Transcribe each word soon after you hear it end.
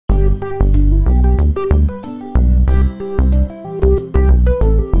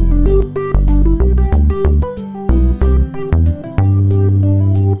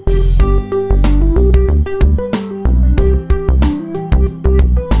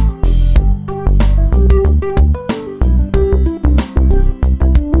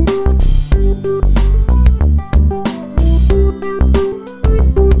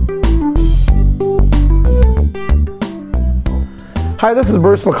Hi, this is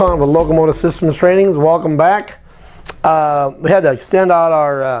Bruce McCollum with Locomotive Systems Training. Welcome back. We had to extend out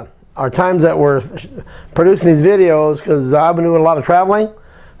our times that we're producing these videos because I've been doing a lot of traveling.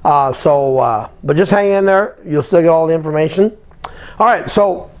 But just hang in there. You'll still get all the information. All right,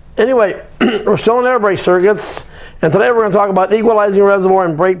 so anyway, we're still in air brake circuits. And today we're going to talk about equalizing reservoir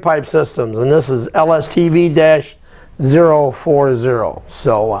and brake pipe systems. And this is LSTV-040.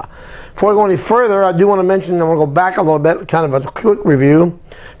 So before we go any further, I do want to mention, I'm going to go back a little bit, kind of a quick review.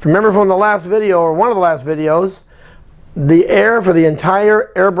 If you remember from the last video, or one of the last videos, the air for the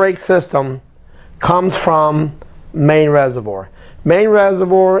entire air brake system comes from main reservoir. Main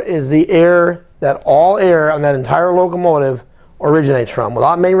reservoir is the air that all air on that entire locomotive originates from.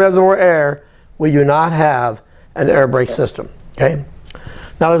 Without main reservoir air, we do not have an air brake system. Okay.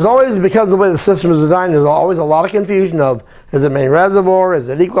 Now there's always, because of the way the system is designed, there's always a lot of confusion of, is it main reservoir, is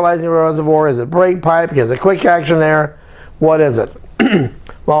it equalizing reservoir, is it brake pipe, is it quick action air, what is it?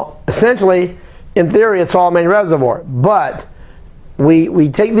 Well, essentially, in theory, it's all main reservoir, but we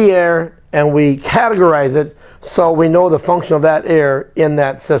take the air and we categorize it so we know the function of that air in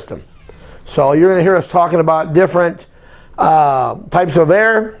that system. So you're going to hear us talking about different types of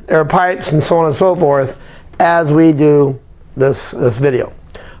air pipes, and so on and so forth as we do this video.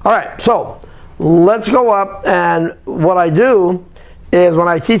 All right, so let's go up, and what I do is when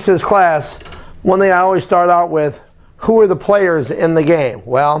I teach this class, one thing I always start out with, who are the players in the game?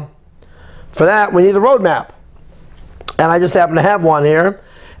 Well, for that we need a roadmap, and I just happen to have one here.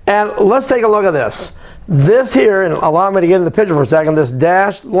 And let's take a look at this. This here, and allow me to get in the picture for a second, this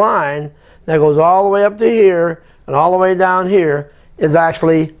dashed line that goes all the way up to here and all the way down here is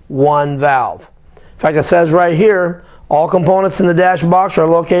actually one valve. In fact, it says right here, all components in the dash box are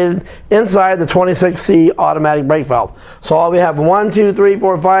located inside the 26C automatic brake valve. So we have 1, 2, 3,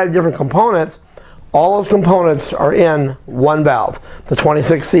 4, 5 different components. All those components are in one valve, the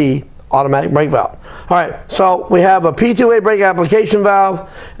 26C automatic brake valve. All right, so we have a P2A brake application valve,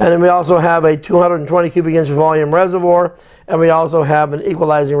 and then we also have a 220 cubic inch volume reservoir, and we also have an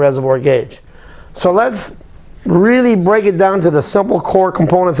equalizing reservoir gauge. So let's really break it down to the simple core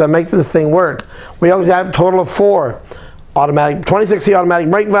components that make this thing work. We always have a total of 4. Automatic 26C automatic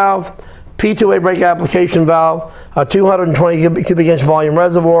brake valve, P2A brake application valve, a 220 cubic inch volume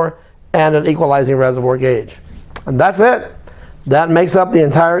reservoir, and an equalizing reservoir gauge. And that's it. That makes up the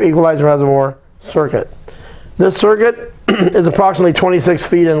entire equalizing reservoir circuit. This circuit is approximately 26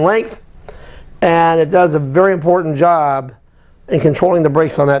 feet in length, and it does a very important job in controlling the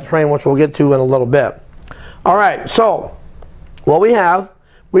brakes on that train, which we'll get to in a little bit. All right, so what we have,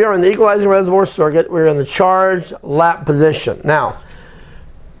 we are in the equalizing reservoir circuit. We're in the charged lap position. Now,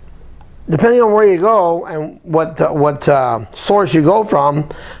 depending on where you go and what source you go from,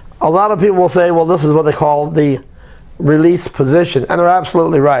 a lot of people will say, well, this is what they call the release position. And they're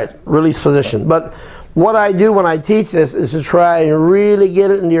absolutely right, release position. But what I do when I teach this is to try and really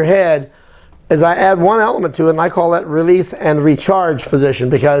get it into your head, is I add one element to it, and I call that release and recharge position,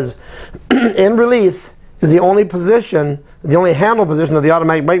 because in release is the only position, the only handle position of the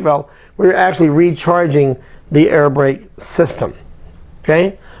automatic brake valve where you're actually recharging the air brake system.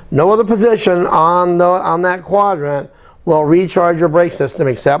 Okay? No other position on that quadrant will recharge your brake system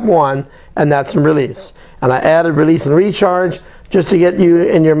except one, and that's in release. And I added release and recharge just to get you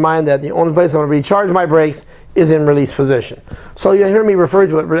in your mind that the only place I'm going to recharge my brakes is in release position. So you'll hear me refer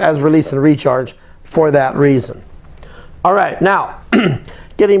to it as release and recharge for that reason. All right, now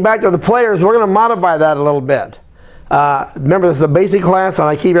getting back to the players, we're going to modify that a little bit. Remember, this is a basic class, and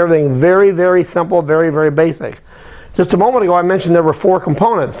I keep everything very, very simple, very, very basic. Just a moment ago, I mentioned there were 4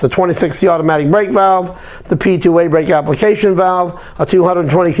 components: the 26C automatic brake valve, the P2A brake application valve, a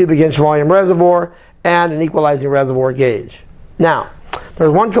 220 cubic inch volume reservoir, and an equalizing reservoir gauge. Now,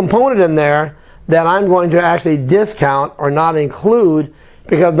 there's one component in there that I'm going to actually discount or not include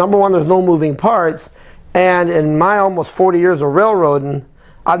because, number one, there's no moving parts, and in my almost 40 years of railroading,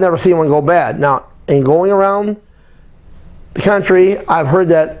 I've never seen one go bad. Now, in going around the country, I've heard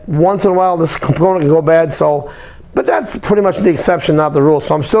that once in a while this component can go bad, but that's pretty much the exception, not the rule.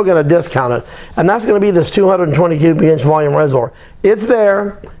 So I'm still going to discount it. And that's going to be this 220 cubic inch volume reservoir. It's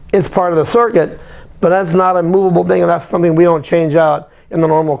there, it's part of the circuit, but that's not a movable thing, and that's something we don't change out in the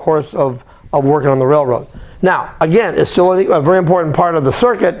normal course of working on the railroad. Now, again, it's still a very important part of the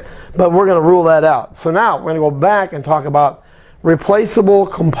circuit, but we're going to rule that out. So now we're going to go back and talk about replaceable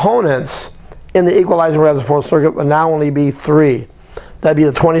components in the equalizing reservoir circuit will now only be 3. That'd be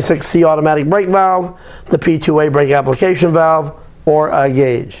the 26C automatic brake valve, the P2A brake application valve, or a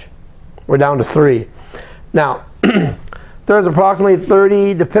gauge. We're down to 3. Now, there's approximately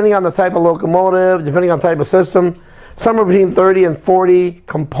 30, depending on the type of locomotive, depending on the type of system, somewhere between 30 and 40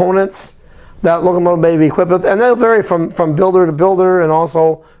 components that locomotive may be equipped with, and they'll vary from builder to builder and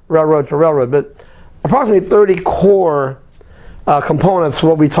also railroad to railroad, but approximately 30 core components,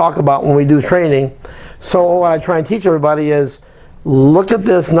 what we talk about when we do training. So what I try and teach everybody is look at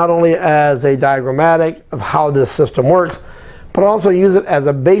this not only as a diagrammatic of how this system works, but also use it as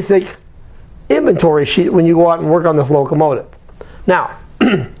a basic inventory sheet when you go out and work on this locomotive. Now,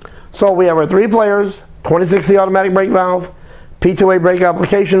 so we have our 3 players, 26C automatic brake valve, P2A brake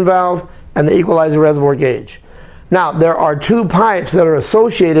application valve, and the equalizing reservoir gauge. Now, there are 2 pipes that are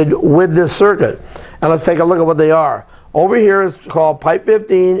associated with this circuit, and let's take a look at what they are. Over here is called pipe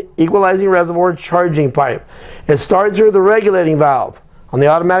 15, equalizing reservoir charging pipe. It starts here with the regulating valve. On the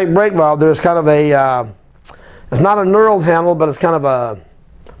automatic brake valve, there's kind of a, it's not a knurled handle, but it's kind of a,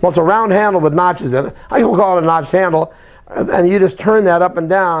 well, it's a round handle with notches in it. I will call it a notched handle, and you just turn that up and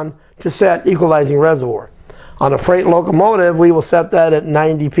down to set equalizing reservoir. On a freight locomotive, we will set that at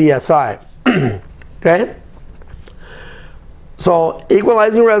 90 psi. Okay? So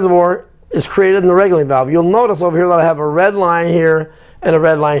equalizing reservoir is created in the regulating valve. You'll notice over here that I have a red line here and a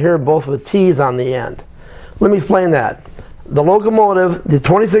red line here, both with T's on the end. Let me explain that. The locomotive, the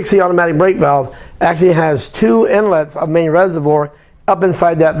 26C automatic brake valve, actually has 2 inlets of main reservoir up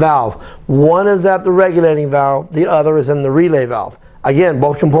inside that valve. One is at the regulating valve, the other is in the relay valve. Again,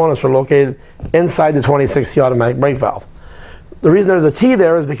 both components are located inside the 26C automatic brake valve. The reason there's a T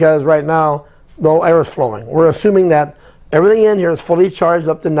there is because right now, though air is flowing. We're assuming that everything in here is fully charged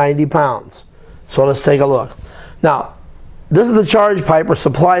up to 90 pounds. So let's take a look. Now, this is the charge pipe or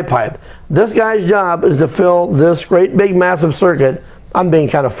supply pipe. This guy's job is to fill this great big massive circuit. I'm being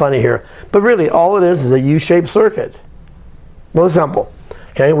kind of funny here, but really all it is a U-shaped circuit. Really simple.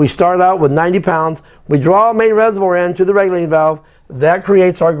 Okay, we start out with 90 pounds. We draw a main reservoir in to the regulating valve. That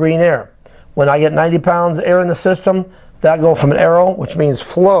creates our green air. When I get 90 pounds of air in the system, that goes from an arrow, which means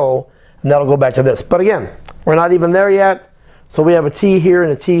flow, and that'll go back to this. But again, we're not even there yet. So we have a T here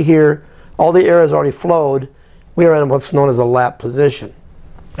and a T here. All the air has already flowed. We are in what's known as a lap position.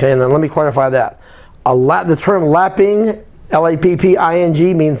 Okay, and then let me clarify that. The term lapping,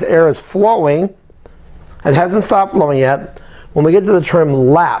 L-A-P-P-I-N-G, means the air is flowing. It hasn't stopped flowing yet. When we get to the term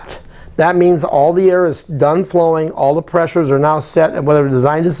lapped, that means all the air is done flowing, all the pressures are now set at whatever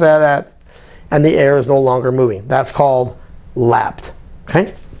designed to set at, and the air is no longer moving. That's called lapped.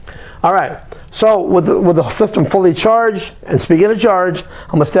 Okay? All right. So with the system fully charged, and speaking of charge,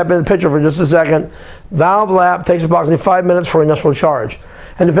 I'm going to step in the picture for just a second. Valve lap takes approximately 5 minutes for initial charge.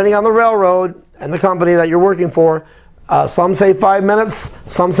 And depending on the railroad and the company that you're working for, some say 5 minutes,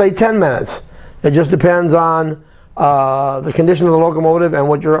 some say 10 minutes. It just depends on the condition of the locomotive and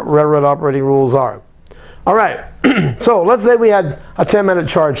what your railroad operating rules are. All right, so let's say we had a 10-minute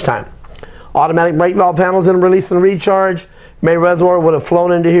charge time. Automatic brake valve panels in release and recharge. Main reservoir would have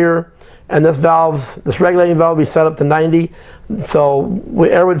flown into here, and this valve, this regulating valve, would be set up to 90. So main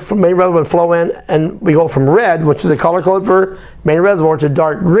reservoir would flow in, and we go from red, which is a color code for main reservoir, to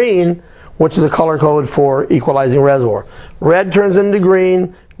dark green, which is a color code for equalizing reservoir. Red turns into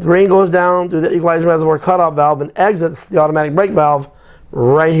green. Green goes down through the equalizing reservoir cutoff valve and exits the automatic brake valve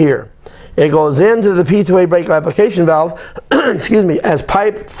right here. It goes into the P2A brake application valve, excuse me, as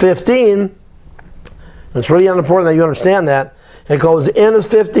pipe 15. It's really important that you understand that. It goes in as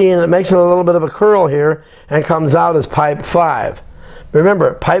 15, and it makes it a little bit of a curl here, and comes out as pipe 5.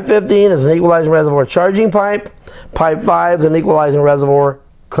 Remember, pipe 15 is an equalizing reservoir charging pipe. Pipe 5 is an equalizing reservoir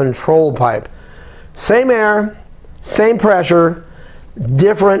control pipe. Same air, same pressure,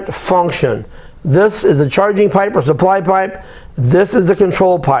 different function. This is the charging pipe or supply pipe. This is the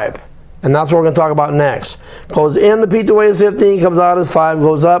control pipe. And that's what we're going to talk about next. Goes in the P2A as 15, comes out as 5,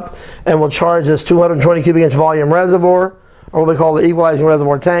 goes up, and will charge this 220 cubic inch volume reservoir, or what we call the equalizing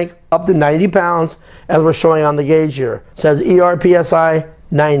reservoir tank, up to 90 pounds, as we're showing on the gauge here. It says ERPSI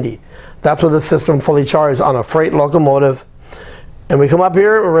 90. That's what the system fully charged on a freight locomotive. And we come up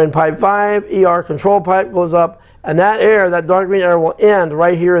here, we're in pipe 5, ER control pipe goes up, and that air, that dark green air, will end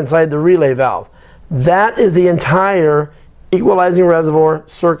right here inside the relay valve. That is the entire equalizing reservoir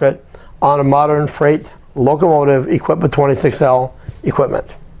circuit on a modern freight locomotive equipped with 26L equipment.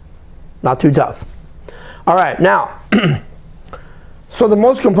 Not too tough. All right, now, so the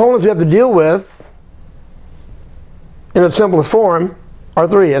most components we have to deal with in its simplest form are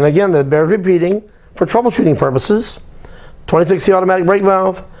 3. And again, that bears repeating for troubleshooting purposes: 26C automatic brake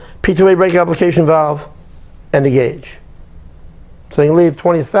valve, P2A brake application valve, and a gauge. So you can leave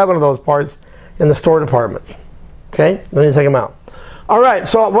 27 of those parts in the store department. Okay, then you take them out. All right,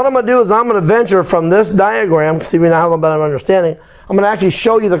 so what I'm going to do is I'm going to venture from this diagram, see we now have a little better understanding. I'm going to actually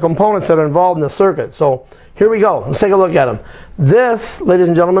show you the components that are involved in the circuit. So here we go. Let's take a look at them. This, ladies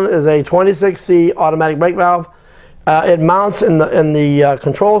and gentlemen, is a 26C automatic brake valve. It mounts in the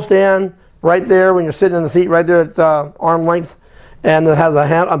control stand right there when you're sitting in the seat, right there at arm length. And it has a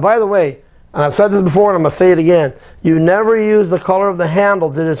handle. And by the way, and I've said this before and I'm going to say it again, you never use the color of the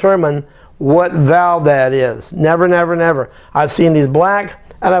handle to determine what valve that is. Never, never, never. I've seen these black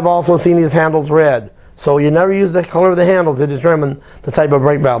and I've also seen these handles red. So you never use the color of the handle to determine the type of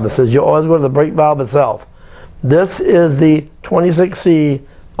brake valve this is. You always go to the brake valve itself. This is the 26C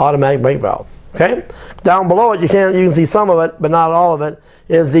automatic brake valve. Okay? Down below it, you can see some of it, but not all of it,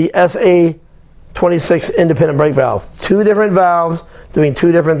 is the SA26 independent brake valve. Two different valves doing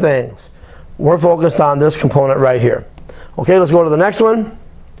two different things. We're focused on this component right here. Okay, let's go to the next one.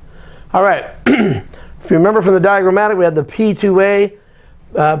 All right, if you remember from the diagrammatic, we had the P2A,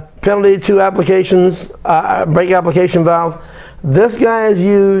 penalty 2 applications, brake application valve. This guy is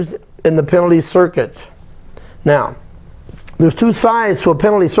used in the penalty circuit. Now, there's two sides to a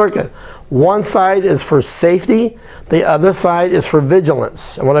penalty circuit. One side is for safety, the other side is for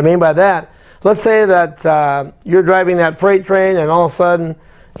vigilance. And what I mean by that, let's say that you're driving that freight train and all of a sudden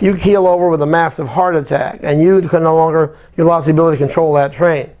you keel over with a massive heart attack and you can no longer, you lost the ability to control that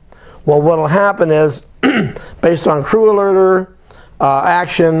train. Well, what will happen is, based on crew alerter,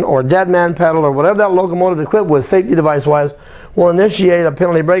 action, or dead man pedal, or whatever that locomotive is equipped with, safety device-wise, will initiate a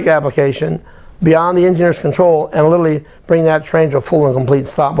penalty brake application beyond the engineer's control and literally bring that train to a full and complete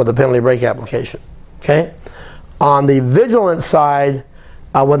stop with a penalty brake application. Okay? On the vigilance side,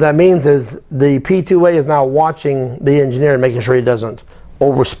 what that means is the P2A is now watching the engineer and making sure he doesn't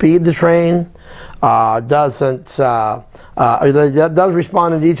overspeed the train, does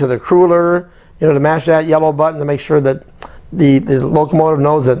respond indeed to the crew alerter, to mash that yellow button to make sure that the locomotive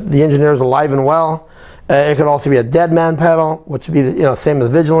knows that the engineer is alive and well. It could also be a dead man pedal, which would be the, same as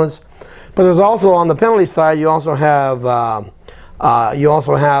vigilance. But there's also on the penalty side, you also have again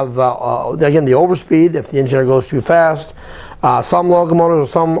the overspeed if the engineer goes too fast. Some locomotives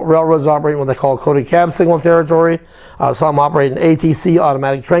or some railroads operate in what they call coded cab signal territory. Some operate in ATC,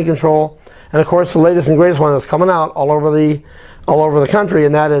 automatic train control. And of course, the latest and greatest one that's coming out all over the country,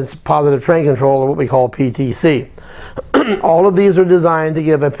 and that is positive train control, or what we call PTC. All of these are designed to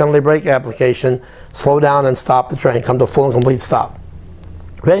give a penalty brake application, slow down and stop the train, come to a full and complete stop.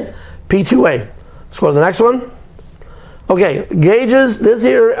 Okay, P2A. Let's go to the next one. Okay, gauges. This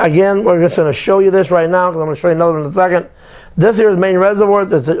here, again, we're just going to show you this right now because I'm going to show you another one in a second. This here is main reservoir.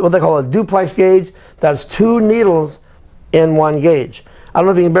 It's what they call a duplex gauge. That's two needles in one gauge. I don't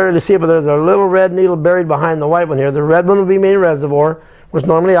know if you can barely see it, but there's a little red needle buried behind the white one here. The red one will be main reservoir, which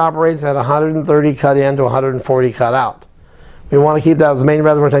normally operates at 130 cut in to 140 cut out. We want to keep that as main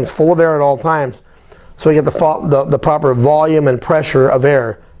reservoir tanks full of air at all times, so we get the proper volume and pressure of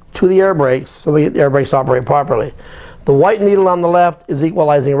air to the air brakes, so we get the air brakes operate properly. The white needle on the left is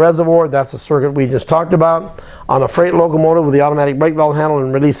equalizing reservoir. That's the circuit we just talked about. On a freight locomotive with the automatic brake valve handle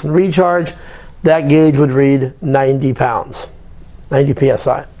and release and recharge, that gauge would read 90 pounds, 90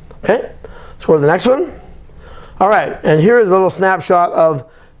 psi. Okay, let's go to the next one. All right, and here is a little snapshot of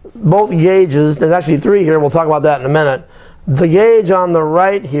both gauges. There's actually three here. We'll talk about that in a minute. The gauge on the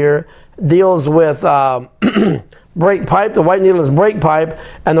right here deals with brake pipe. The white needle is brake pipe,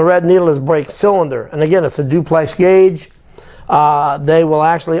 and the red needle is brake cylinder. And again, it's a duplex gauge. They will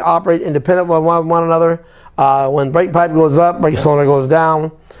actually operate independent of one another. When brake pipe goes up, brake cylinder goes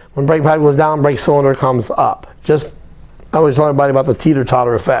down. When brake pipe goes down, brake cylinder comes up. I always tell everybody about the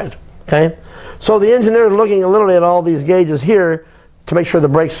teeter-totter effect. Okay, so the engineer is looking literally at all these gauges here to make sure the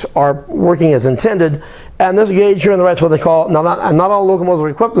brakes are working as intended. And this gauge here on the right is what they call, not all locomotives are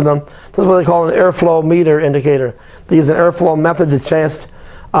equipped with them, this is what they call an airflow meter indicator. They use an airflow method to test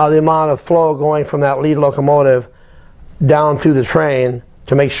the amount of flow going from that lead locomotive down through the train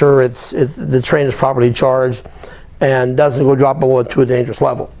to make sure the train is properly charged and doesn't go drop below to a dangerous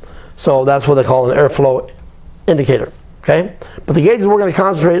level. So that's what they call an airflow indicator. Okay, but the gauges we're going to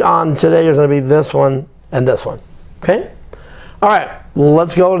concentrate on today is going to be this one and this one. Okay, all right,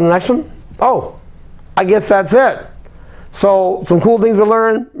 let's go to the next one. Oh, I guess that's it. So some cool things to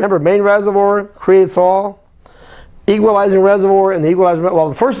learn. Remember, main reservoir creates all. Equalizing reservoir and the equalizing, well,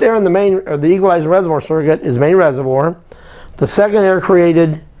 the first air in the equalizing reservoir circuit is main reservoir. The second air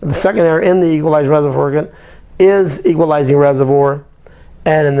in the equalizing reservoir circuit is equalizing reservoir.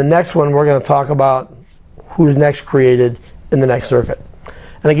 And in the next one, we're going to talk about who's next created in the next circuit.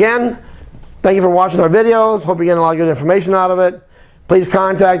 And again, thank you for watching our videos. Hope you're getting a lot of good information out of it. Please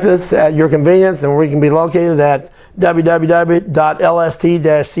contact us at your convenience, and we can be located at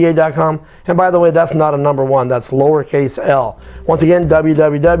www.lst-ca.com. And by the way, that's not a number 1, that's lowercase l. Once again,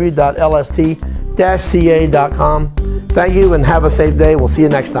 www.lst-ca.com. Thank you and have a safe day. We'll see you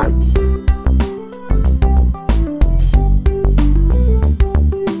next time.